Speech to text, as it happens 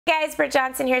Hey guys, Britt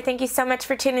Johnson here. Thank you so much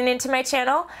for tuning into my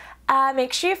channel.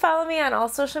 Make sure you follow me on all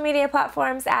social media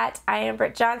platforms at I am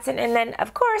Britt Johnson, and then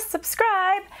of course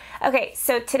subscribe. Okay,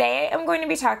 so today I'm going to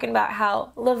be talking about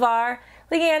how Lavar,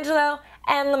 LiAngelo,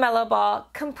 and LaMelo Ball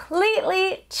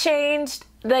completely changed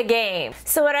the game.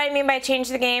 So what do I mean by change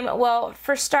the game? Well,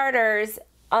 for starters,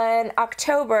 in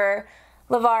October,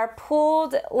 Lavar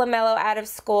pulled LaMelo out of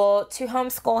school to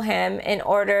homeschool him in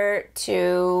order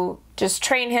to just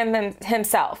train him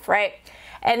himself, right?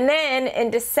 And then in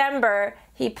December,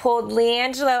 he pulled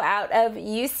LiAngelo out of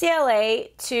UCLA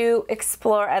to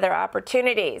explore other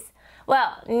opportunities.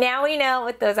 Well, now we know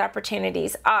what those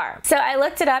opportunities are. So I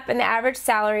looked it up, and the average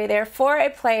salary there for a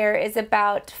player is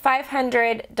about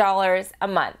 $500 a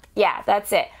month. Yeah,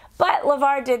 that's it. But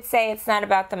Lavar did say it's not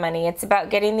about the money. It's about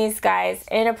getting these guys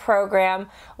in a program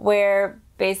where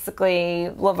basically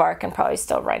Lavar can probably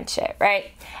still run shit, right?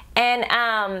 And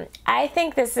I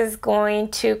think this is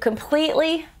going to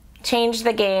completely change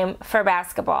the game for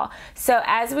basketball. So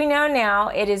as we know now,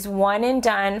 it is one and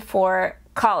done for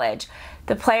college.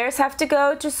 The players have to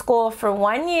go to school for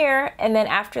 1 year, and then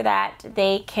after that,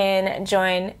 they can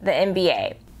join the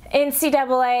NBA.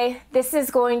 NCAA, this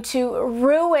is going to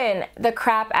ruin the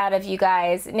crap out of you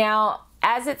guys. Now,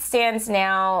 as it stands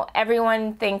now,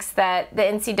 everyone thinks that the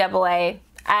NCAA,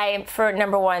 I, for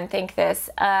number one, think this,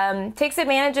 takes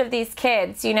advantage of these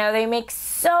kids. You know, they make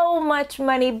so much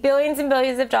money, billions and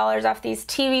billions of dollars off these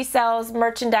TV sales,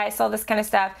 merchandise, all this kind of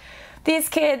stuff. These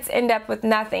kids end up with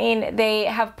nothing. They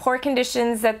have poor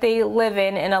conditions that they live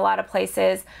in a lot of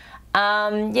places.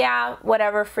 Yeah,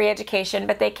 whatever, free education,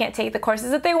 but they can't take the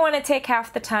courses that they want to take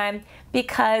half the time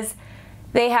because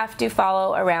they have to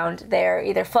follow around their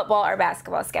either football or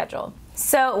basketball schedule.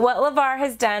 So what Lavar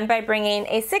has done by bringing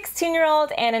a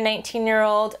 16-year-old and a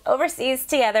 19-year-old overseas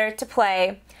together to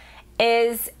play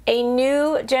is a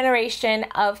new generation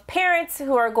of parents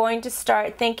who are going to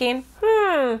start thinking,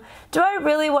 do I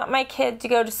really want my kid to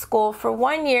go to school for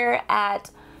 1 year at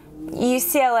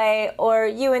UCLA or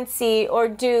UNC or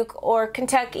Duke or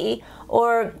Kentucky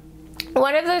or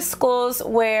one of those schools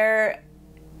where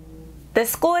the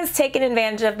school is taking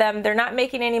advantage of them, they're not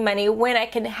making any money, when I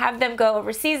can have them go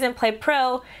overseas and play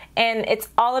pro, and it's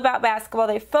all about basketball.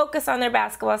 They focus on their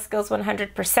basketball skills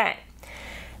 100%.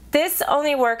 This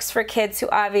only works for kids who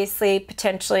obviously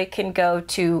potentially can go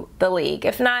to the league.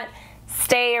 If not,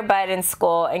 stay your butt in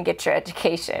school and get your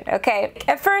education, okay?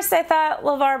 At first, I thought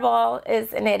Lavar Ball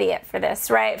is an idiot for this,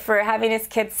 right? For having his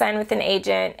kids sign with an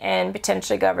agent and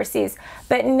potentially go overseas.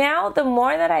 But now, the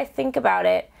more that I think about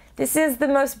it, this is the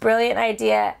most brilliant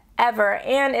idea ever,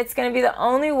 and it's going to be the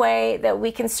only way that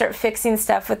we can start fixing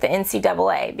stuff with the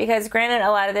NCAA, because granted,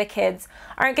 a lot of the kids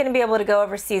aren't going to be able to go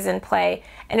overseas and play,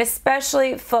 and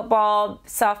especially football,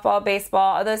 softball,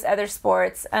 baseball, all those other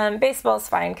sports. Baseball is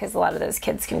fine because a lot of those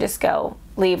kids can just go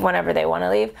leave whenever they want to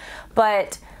leave,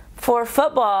 but for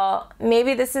football,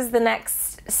 maybe this is the next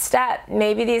step.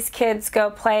 Maybe these kids go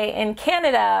play in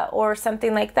Canada or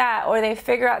something like that, or they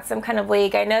figure out some kind of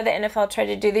league. I know the NFL tried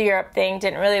to do the Europe thing,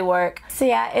 didn't really work. So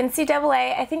yeah,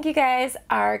 NCAA, I think you guys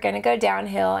are going to go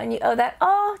downhill, and you owe that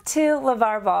all to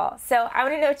Lavar Ball. So I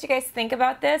want to know what you guys think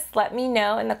about this. Let me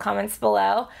know in the comments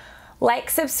below.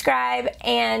 Like, subscribe,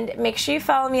 and make sure you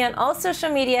follow me on all social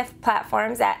media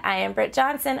platforms at I am Britt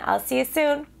Johnson. I'll see you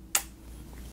soon.